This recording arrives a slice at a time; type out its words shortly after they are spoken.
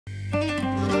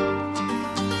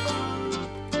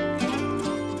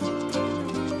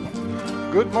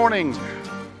Good morning.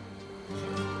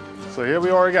 So here we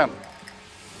are again.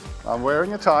 I'm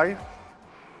wearing a tie,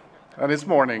 and it's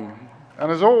morning.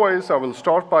 And as always, I will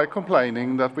start by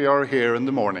complaining that we are here in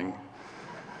the morning.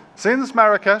 Since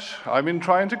Marrakesh, I've been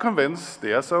trying to convince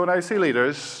the SO and AC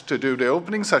leaders to do the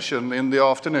opening session in the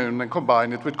afternoon and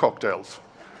combine it with cocktails.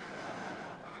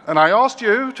 And I asked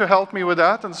you to help me with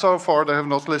that, and so far they have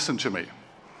not listened to me.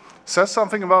 Says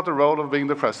something about the role of being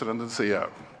the President and CEO.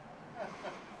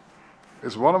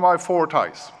 It's one of my 4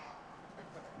 ties.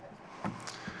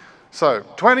 So,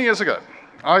 20 years ago,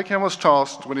 ICANN was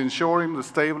tasked with ensuring the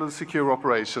stable and secure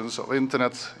operations of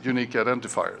Internet's unique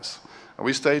identifiers. And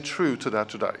we stay true to that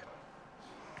today.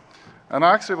 And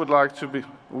I actually would like to be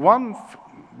one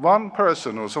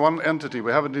person, or so one entity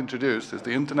we haven't introduced, is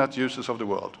the Internet users of the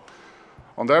world.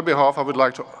 On their behalf, I would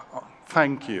like to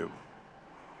thank you.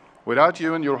 Without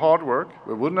you and your hard work,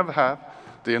 we wouldn't have had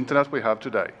the Internet we have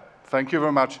today. Thank you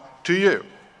very much to you.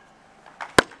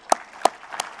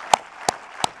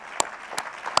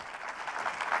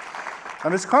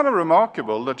 And it's kind of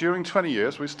remarkable that during 20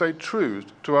 years we stayed true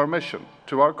to our mission,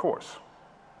 to our course.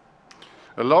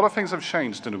 A lot of things have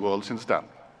changed in the world since then.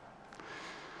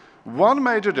 One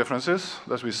major difference is,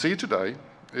 that we see today,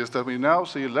 is that we now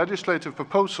see legislative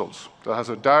proposals that has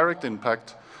a direct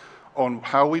impact on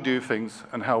how we do things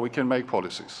and how we can make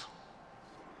policies.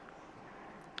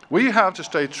 We have to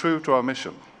stay true to our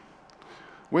mission.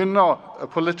 We're not a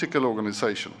political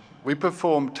organization. We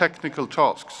perform technical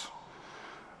tasks.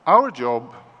 Our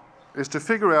job is to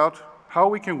figure out how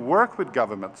we can work with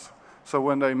governments so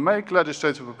when they make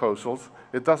legislative proposals,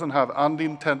 it doesn't have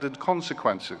unintended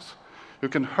consequences. You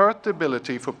can hurt the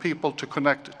ability for people to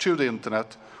connect to the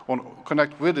Internet, or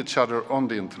connect with each other on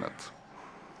the Internet.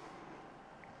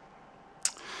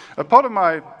 A part of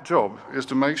my job is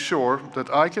to make sure that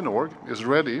ICANN.org is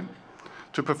ready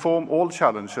to perform all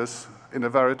challenges in a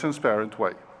very transparent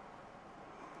way.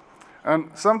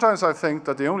 And sometimes I think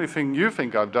that the only thing you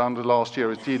think I've done the last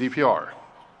year is GDPR.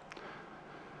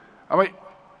 I mean,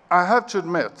 I have to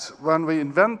admit, when we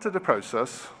invented the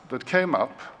process that came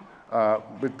up,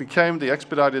 it became the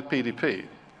expedited PDP,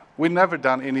 we've never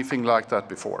done anything like that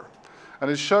before.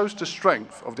 And it shows the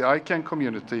strength of the ICANN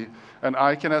community and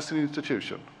ICANN as an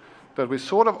institution, that we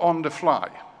sort of on the fly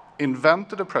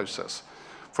invented a process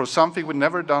for something we'd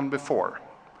never done before,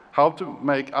 how to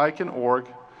make ICANN.org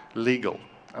legal.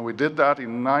 And we did that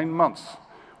in 9 months,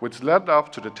 which led up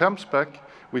to the temp spec,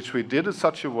 which we did in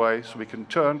such a way so we can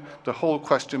turn the whole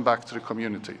question back to the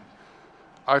community.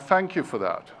 I thank you for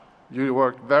that. You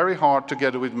worked very hard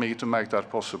together with me to make that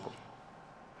possible.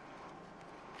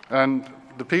 And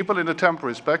the people in the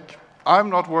temporary spec, I'm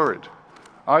not worried.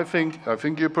 I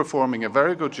think you're performing a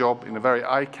very good job in a very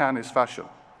ICANNist fashion.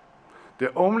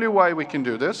 The only way we can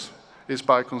do this is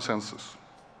by consensus.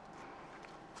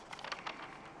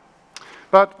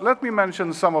 But let me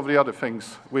mention some of the other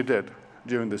things we did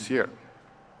during this year.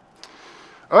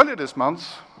 Earlier this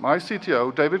month, my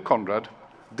CTO, David Conrad,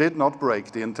 did not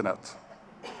break the Internet.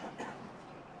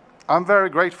 I'm very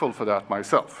grateful for that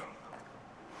myself.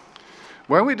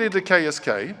 When we did the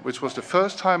KSK, which was the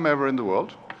first time ever in the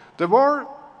world, there were,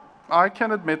 I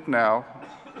can admit now,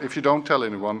 if you don't tell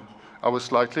anyone, I was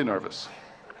slightly nervous.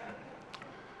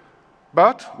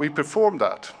 But we performed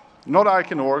that. Not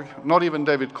ICANN.org, not even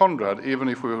David Conrad, even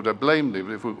if we would have blamed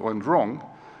him if we went wrong,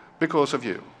 because of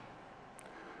you.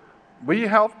 We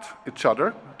helped each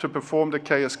other to perform the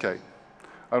KSK.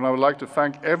 And I would like to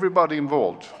thank everybody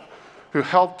involved who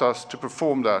helped us to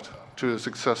perform that to the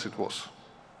success it was.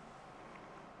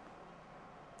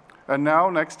 And now,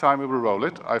 next time we will roll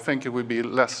it, I think it will be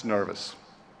less nervous.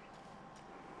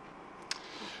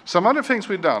 Some other things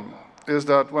we've done is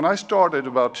that when I started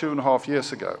about 2.5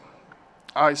 years ago,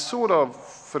 I sort of,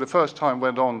 for the first time,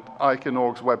 went on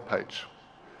ICANN.org's webpage.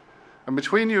 And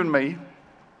between you and me,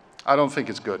 I don't think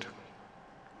it's good.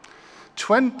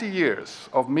 20 years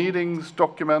of meetings,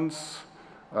 documents,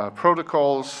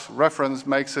 protocols, reference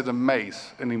makes it a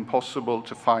maze and impossible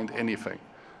to find anything.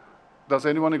 Does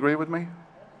anyone agree with me?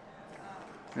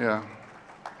 Yeah.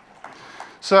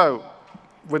 So,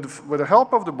 with the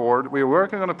help of the board, we are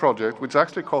working on a project which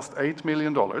actually cost $8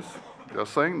 million,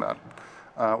 just saying that,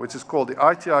 which is called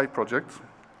the ITI project,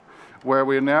 where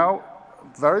we now,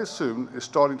 very soon, is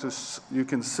starting to, you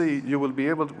can see, we will be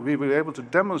able to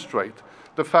demonstrate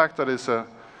the fact that it's a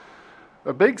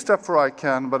big step for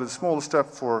ICANN, but a small step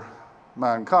for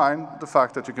mankind, the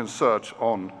fact that you can search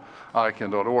on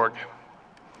ICANN.org.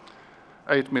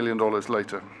 $8 million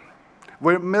later.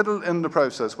 We're middle in the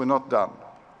process, we're not done.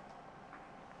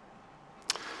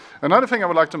 Another thing I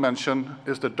would like to mention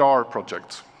is the DAR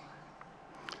project.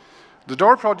 The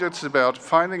DAR project is about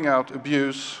finding out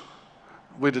abuse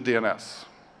with the DNS.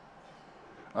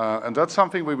 And that's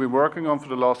something we've been working on for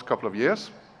the last couple of years.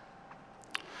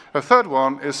 A third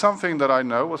one is something that I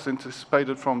know was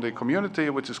anticipated from the community,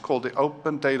 which is called the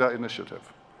Open Data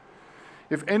Initiative.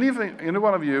 If any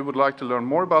one of you would like to learn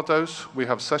more about those, we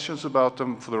have sessions about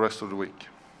them for the rest of the week.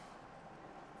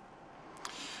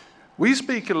 We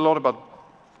speak a lot about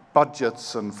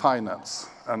budgets and finance,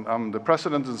 and I'm the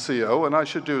President and CEO, and I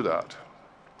should do that.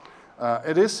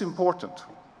 It is important,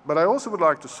 but I also would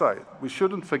like to say we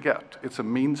shouldn't forget it's a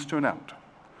means to an end.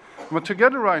 But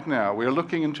together right now, we are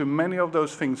looking into many of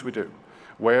those things we do,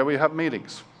 where we have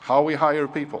meetings, how we hire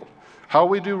people, how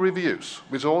we do reviews,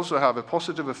 which also have a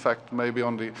positive effect maybe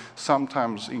on the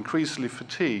sometimes increasingly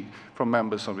fatigue from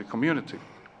members of the community.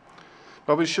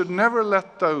 But we should never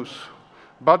let those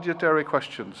budgetary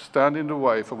questions stand in the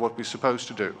way for what we're supposed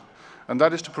to do, and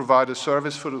that is to provide a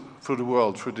service for the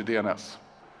world through the DNS.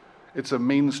 It's a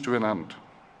means to an end.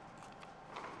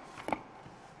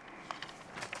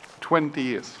 20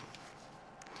 years.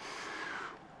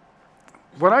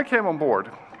 When I came on board,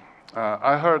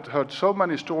 I heard so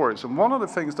many stories, and one of the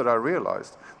things that I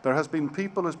realized, there has been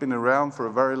people who's been around for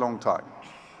a very long time,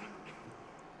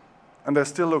 and they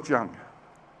still look young,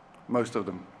 most of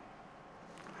them.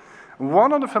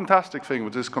 One of the fantastic things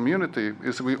with this community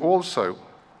is we also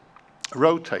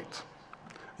rotate.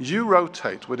 You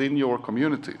rotate within your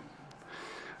community.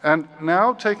 And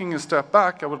now, taking a step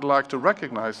back, I would like to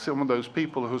recognize some of those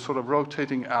people who are sort of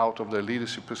rotating out of their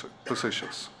leadership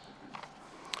positions.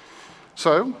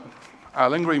 So,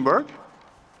 Alan Greenberg,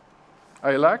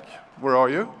 ALAC, where are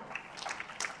you?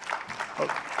 Oh.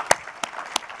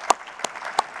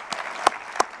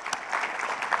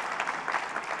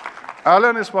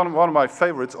 Alan is one of my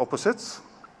favorite opposites.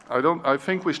 I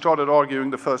think we started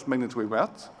arguing the first minute we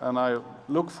met, and I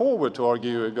look forward to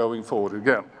arguing going forward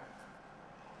again.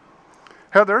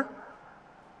 Heather?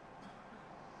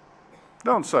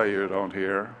 Don't say you don't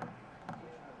hear.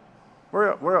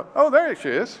 Where? Oh, there she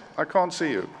is. I can't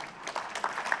see you.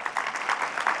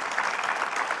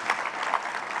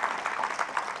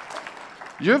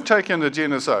 You've taken the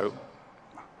GNSO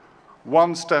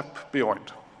one step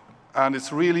beyond, and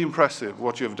it's really impressive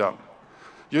what you've done.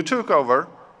 You took over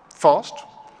fast,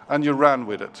 and you ran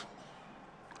with it.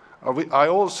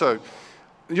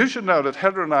 You should know that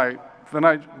Heather and I,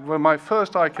 when my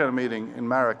first ICANN meeting in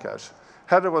Marrakesh,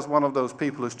 Heather was one of those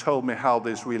people who told me how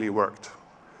this really worked.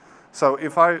 So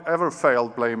if I ever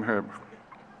failed, blame her.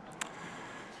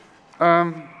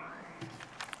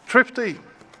 Tripty.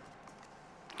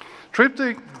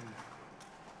 Tripty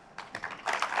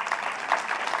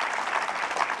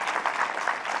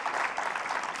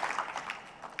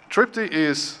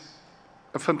is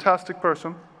a fantastic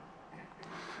person,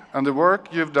 and the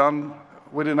work you've done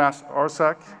within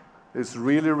RSAC is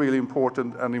really, really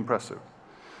important and impressive.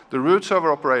 The root server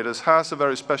operators has a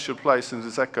very special place in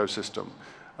this ecosystem.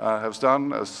 Has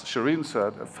done, as Shireen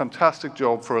said, a fantastic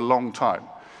job for a long time.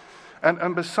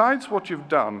 And besides what you've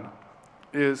done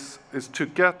is to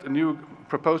get a new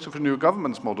proposal for a new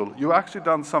governance model, you've actually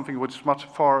done something which is much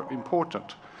far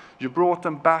important. You brought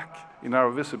them back in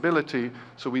our visibility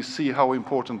so we see how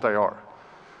important they are.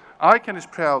 ICANN is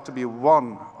proud to be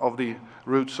one of the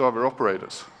root server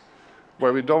operators,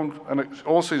 where we don't, and it's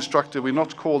also instructed we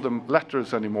not call them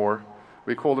letters anymore,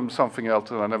 we call them something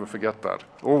else, and I never forget that,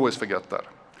 always forget that.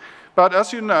 But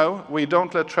as you know, we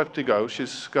don't let Tripty go.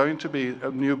 She's going to be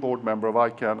a new board member of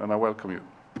ICANN, and I welcome you.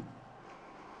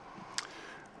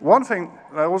 One thing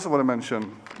I also want to mention,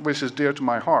 which is dear to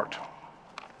my heart,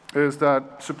 is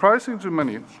that, surprising to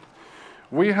many,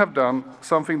 we have done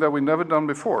something that we've never done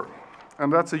before,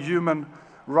 and that's a human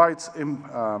rights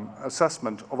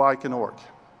assessment of ICANN.org.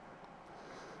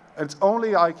 It's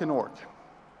only ICANN.org.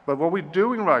 But what we're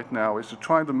doing right now is to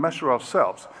try to measure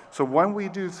ourselves. So when we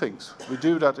do things, we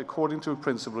do that according to a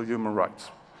principle of human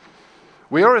rights.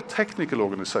 We are a technical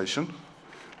organization,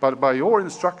 but by your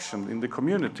instruction in the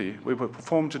community, we will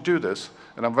perform to do this,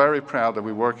 and I'm very proud that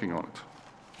we're working on it.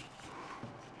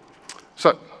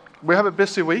 So, we have a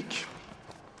busy week.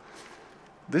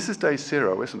 This is day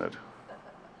 0, isn't it?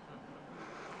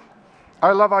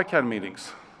 I love ICANN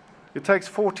meetings. It takes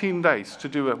 14 days to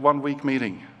do a 1-week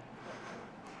meeting.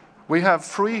 We have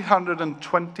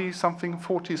 320-something,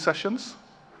 40 sessions.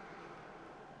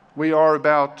 We are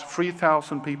about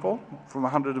 3,000 people from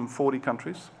 140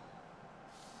 countries.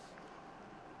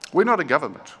 We're not a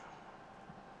government.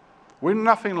 We're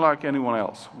nothing like anyone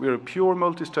else. We're a pure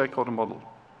multi-stakeholder model,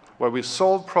 where we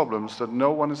solve problems that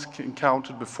no one has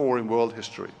encountered before in world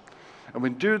history. And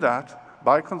we do that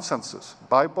by consensus,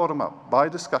 by bottom-up, by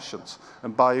discussions,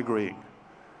 and by agreeing.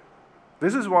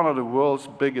 This is one of the world's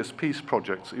biggest peace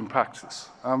projects in practice.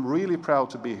 I'm really proud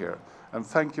to be here, and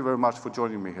thank you very much for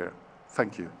joining me here.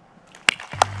 Thank you.